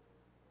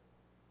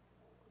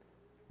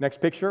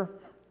 Next picture,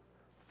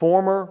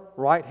 former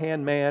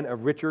right-hand man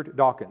of Richard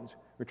Dawkins.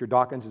 Richard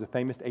Dawkins is a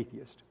famous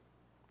atheist.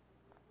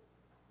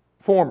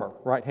 Former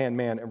right-hand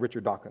man of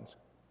Richard Dawkins.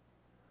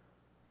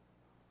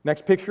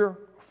 Next picture,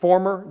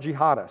 former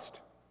jihadist.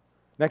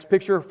 Next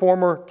picture,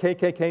 former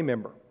KKK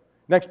member.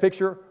 Next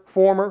picture,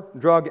 former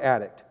drug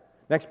addict.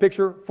 Next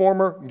picture,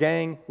 former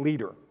gang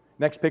leader.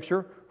 Next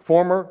picture,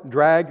 former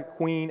drag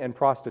queen and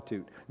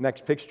prostitute.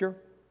 Next picture,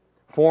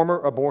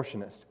 former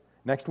abortionist.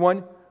 Next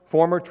one,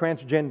 former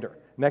transgender.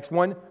 Next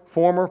one,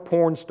 former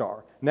porn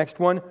star. Next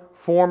one,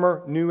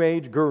 former New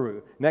Age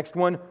guru. Next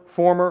one,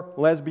 former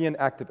lesbian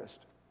activist.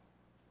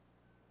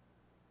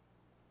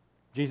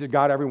 Jesus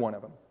got every one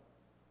of them.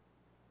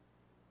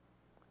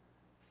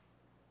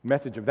 The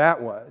message of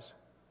that was,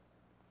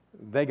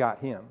 they got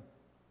Him.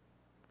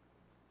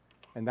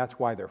 And that's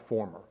why they're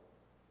former.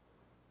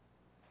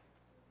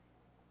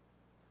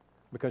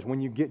 Because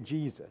when you get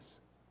Jesus,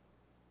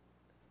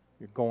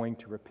 you're going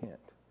to repent.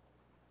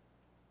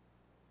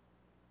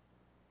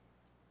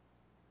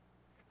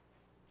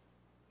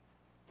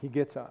 He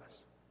gets us.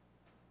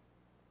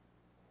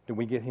 Do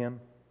we get Him?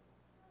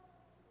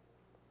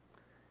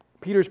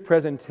 Peter's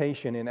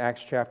presentation in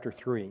Acts chapter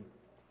 3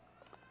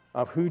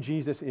 of who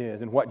Jesus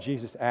is and what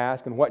Jesus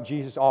asked and what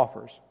Jesus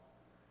offers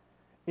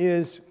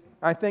is,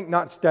 I think,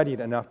 not studied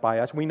enough by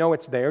us. We know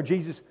it's there.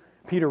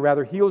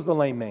 Peter heals the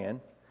lame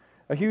man.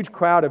 A huge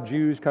crowd of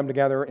Jews come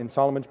together in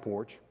Solomon's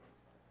porch.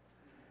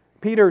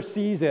 Peter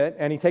sees it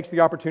and he takes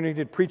the opportunity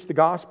to preach the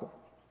gospel.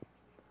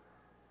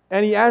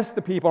 And he asks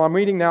the people, I'm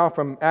reading now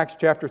from Acts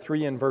chapter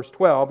 3 and verse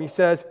 12, he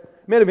says,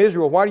 Men of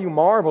Israel, why do you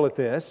marvel at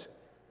this?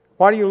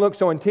 Why do you look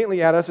so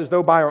intently at us as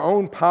though by our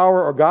own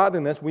power or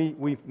godliness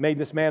we've made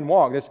this man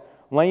walk? This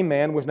lame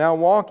man was now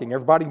walking.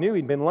 Everybody knew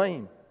he'd been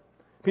lame.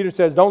 Peter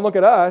says, don't look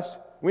at us.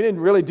 We didn't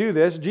really do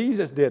this.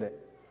 Jesus did it.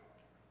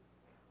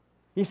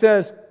 He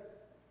says,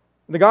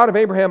 the God of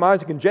Abraham,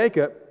 Isaac, and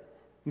Jacob,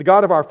 the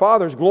God of our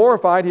fathers,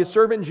 glorified His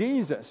servant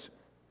Jesus,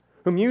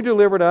 whom you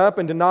delivered up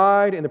and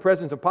denied in the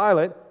presence of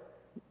Pilate,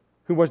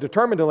 who was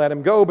determined to let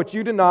Him go, but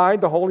you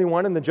denied the Holy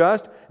One and the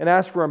just and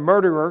asked for a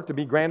murderer to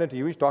be granted to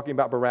you. He's talking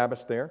about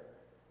Barabbas there.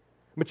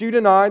 But you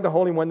denied the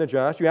Holy One and the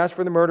just. You asked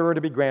for the murderer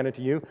to be granted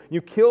to you.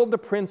 You killed the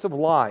Prince of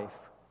Life,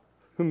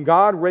 whom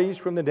God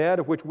raised from the dead,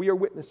 of which we are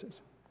witnesses.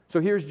 So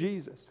here's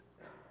Jesus.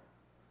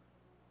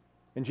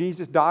 And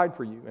Jesus died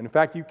for you. And in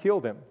fact, you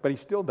killed Him, but He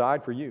still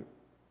died for you.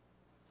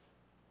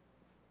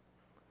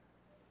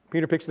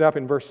 Peter picks it up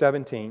in verse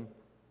 17.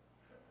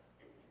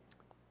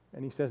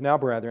 And he says, now,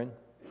 brethren,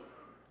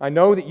 I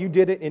know that you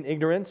did it in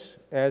ignorance,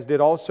 as did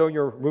also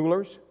your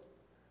rulers.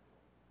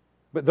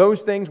 But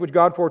those things which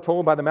God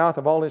foretold by the mouth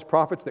of all His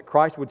prophets that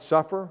Christ would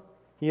suffer,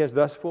 He has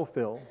thus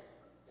fulfilled.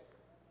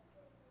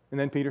 And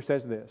then Peter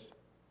says this.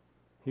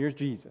 Here's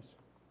Jesus.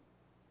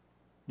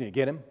 Do you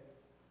get Him?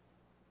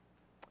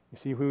 You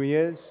see who He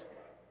is?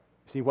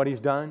 You see what He's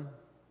done?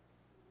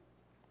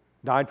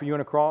 Died for you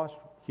on a cross,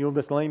 healed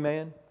this lame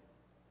man.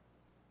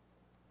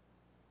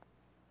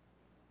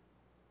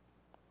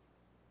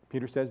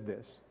 Peter says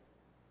this,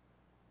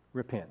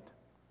 repent,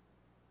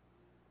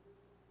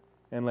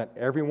 and let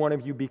every one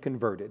of you be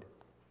converted,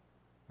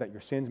 that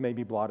your sins may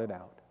be blotted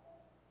out,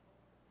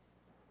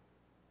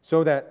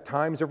 so that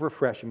times of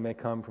refreshing may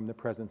come from the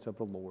presence of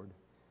the Lord.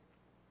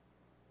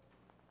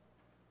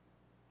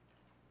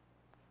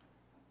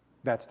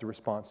 That's the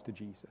response to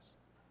Jesus.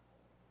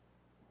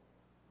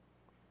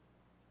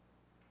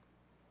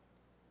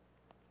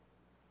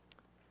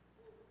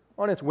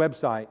 On its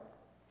website,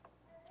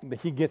 the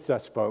He Gets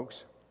Us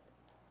folks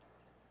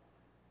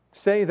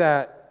say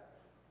that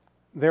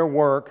their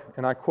work,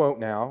 and I quote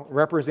now,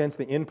 represents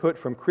the input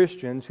from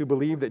Christians who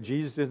believe that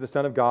Jesus is the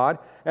Son of God,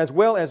 as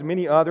well as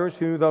many others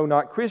who, though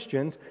not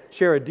Christians,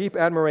 share a deep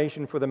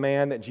admiration for the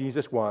man that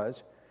Jesus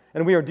was,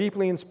 and we are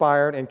deeply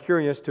inspired and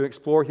curious to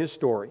explore His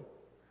story.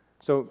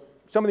 So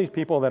some of these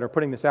people that are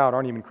putting this out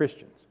aren't even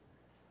Christians,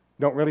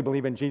 don't really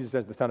believe in Jesus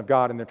as the Son of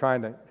God, and they're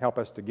trying to help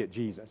us to get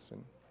Jesus.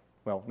 And,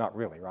 well, not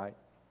really, right?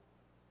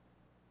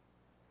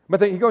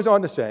 But he goes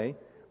on to say,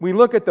 we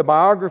look at the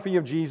biography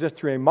of Jesus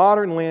through a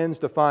modern lens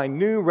to find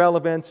new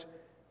relevance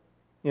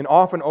in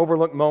often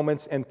overlooked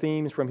moments and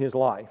themes from His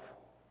life.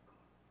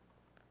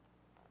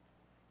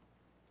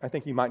 I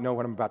think you might know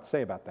what I'm about to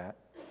say about that.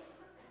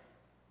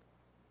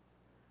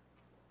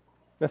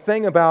 The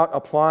thing about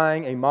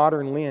applying a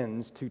modern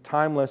lens to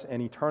timeless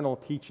and eternal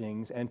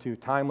teachings and to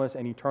timeless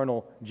and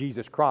eternal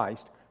Jesus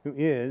Christ, who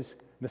is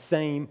the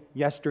same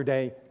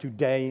yesterday,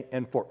 today,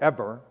 and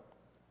forever,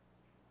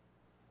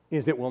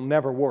 is it will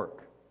never work.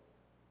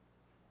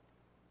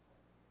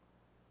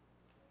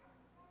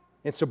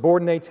 It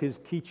subordinates His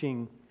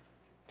teaching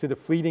to the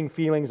fleeting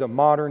feelings of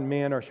modern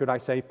men, or should I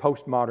say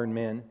postmodern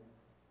men,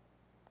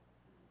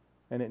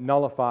 and it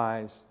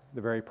nullifies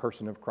the very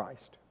person of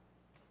Christ.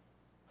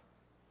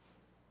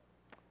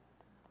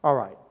 All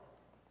right.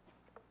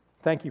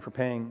 Thank you for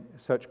paying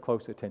such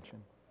close attention.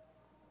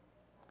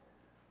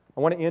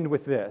 I want to end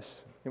with this.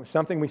 It was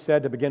something we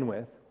said to begin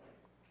with,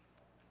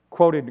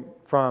 quoted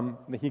from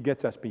the He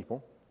Gets Us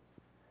people.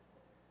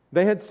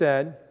 They had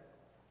said,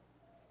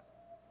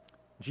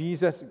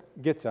 Jesus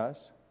gets us.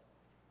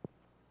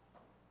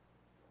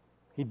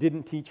 He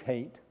didn't teach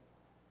hate.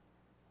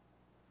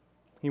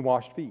 He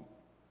washed feet.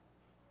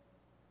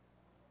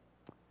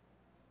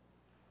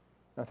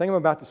 Now, the thing I'm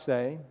about to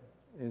say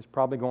is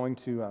probably going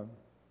to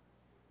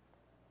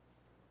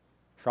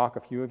shock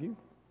a few of you.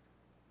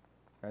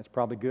 That's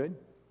probably good.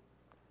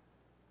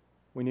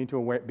 We need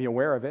to be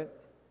aware of it.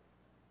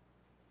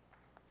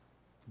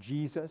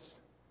 Jesus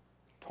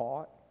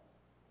taught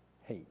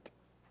hate.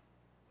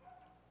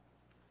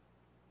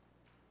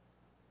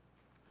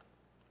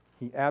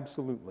 He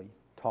absolutely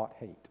taught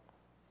hate.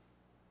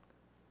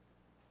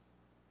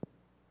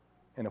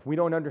 And if we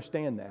don't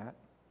understand that,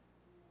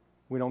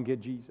 we don't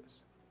get Jesus.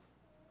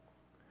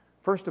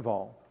 First of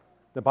all,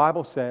 the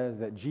Bible says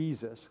that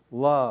Jesus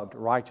loved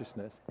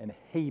righteousness and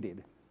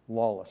hated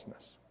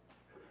lawlessness.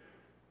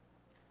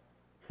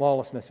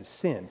 Lawlessness is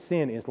sin.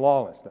 Sin is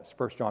lawlessness,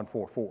 1 John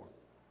 4:4.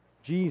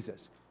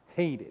 Jesus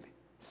hated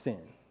sin.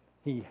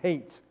 He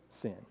hates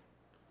sin.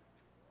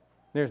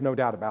 There's no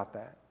doubt about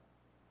that.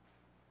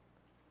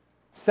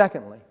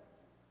 Secondly,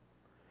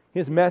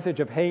 His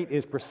message of hate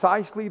is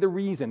precisely the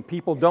reason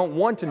people don't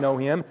want to know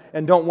Him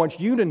and don't want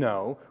you to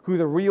know who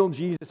the real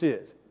Jesus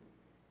is.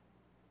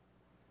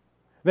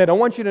 They don't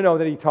want you to know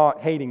that He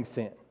taught hating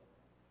sin.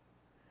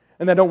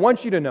 And they don't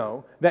want you to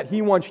know that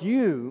He wants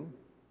you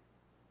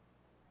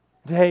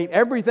to hate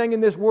everything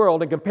in this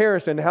world in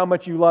comparison to how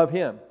much you love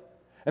Him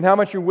and how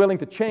much you're willing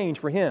to change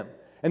for Him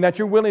and that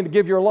you're willing to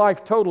give your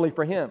life totally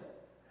for Him.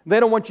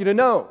 They don't want you to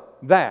know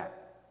that.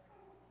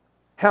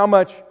 How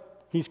much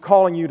He's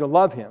calling you to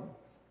love Him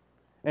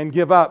and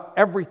give up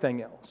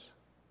everything else.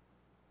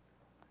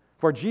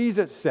 For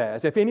Jesus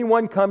says, if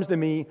anyone comes to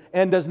me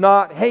and does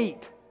not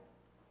hate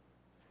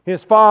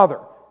his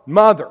father,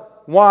 mother,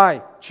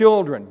 wife,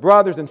 children,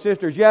 brothers and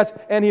sisters, yes,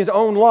 and his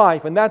own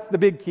life, and that's the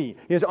big key,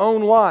 his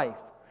own life.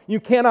 You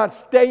cannot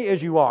stay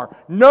as you are.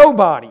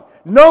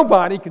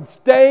 Nobody can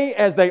stay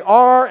as they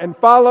are and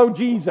follow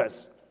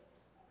Jesus.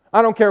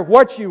 I don't care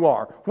what you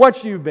are,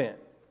 what you've been.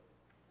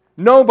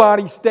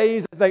 Nobody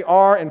stays as they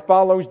are and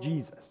follows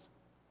Jesus.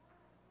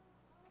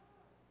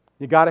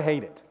 You got to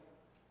hate it.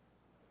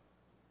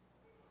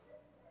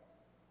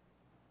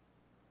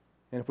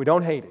 And if we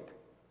don't hate it,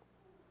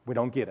 we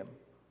don't get Him.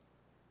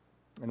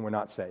 And we're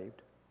not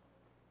saved.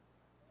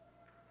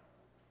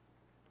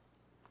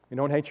 You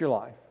don't hate your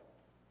life,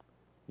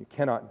 you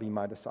cannot be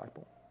my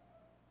disciple.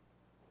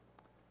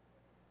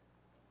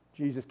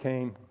 Jesus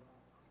came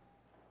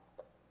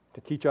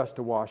to teach us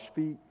to wash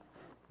feet,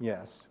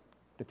 yes.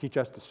 To teach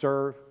us to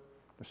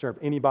serve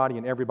anybody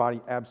and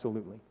everybody,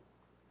 absolutely.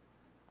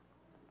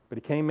 But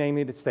He came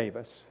mainly to save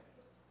us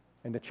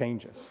and to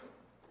change us.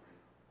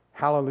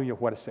 Hallelujah,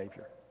 what a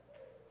Savior.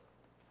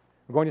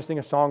 We're going to sing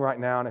a song right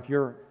now, and if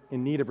you're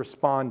in need of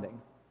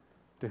responding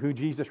to who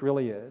Jesus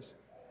really is,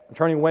 and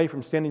turning away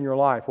from sin in your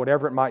life,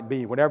 whatever it might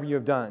be, whatever you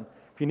have done,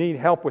 if you need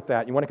help with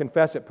that, you want to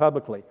confess it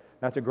publicly,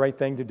 that's a great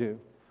thing to do.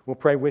 We'll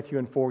pray with you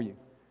and for you.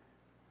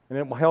 And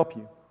it will help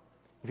you.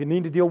 If you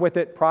need to deal with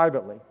it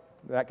privately,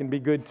 that can be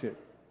good too.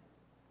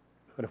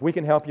 But if we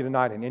can help you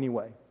tonight in any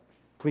way,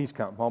 please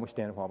come while we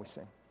stand and while we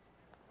sing.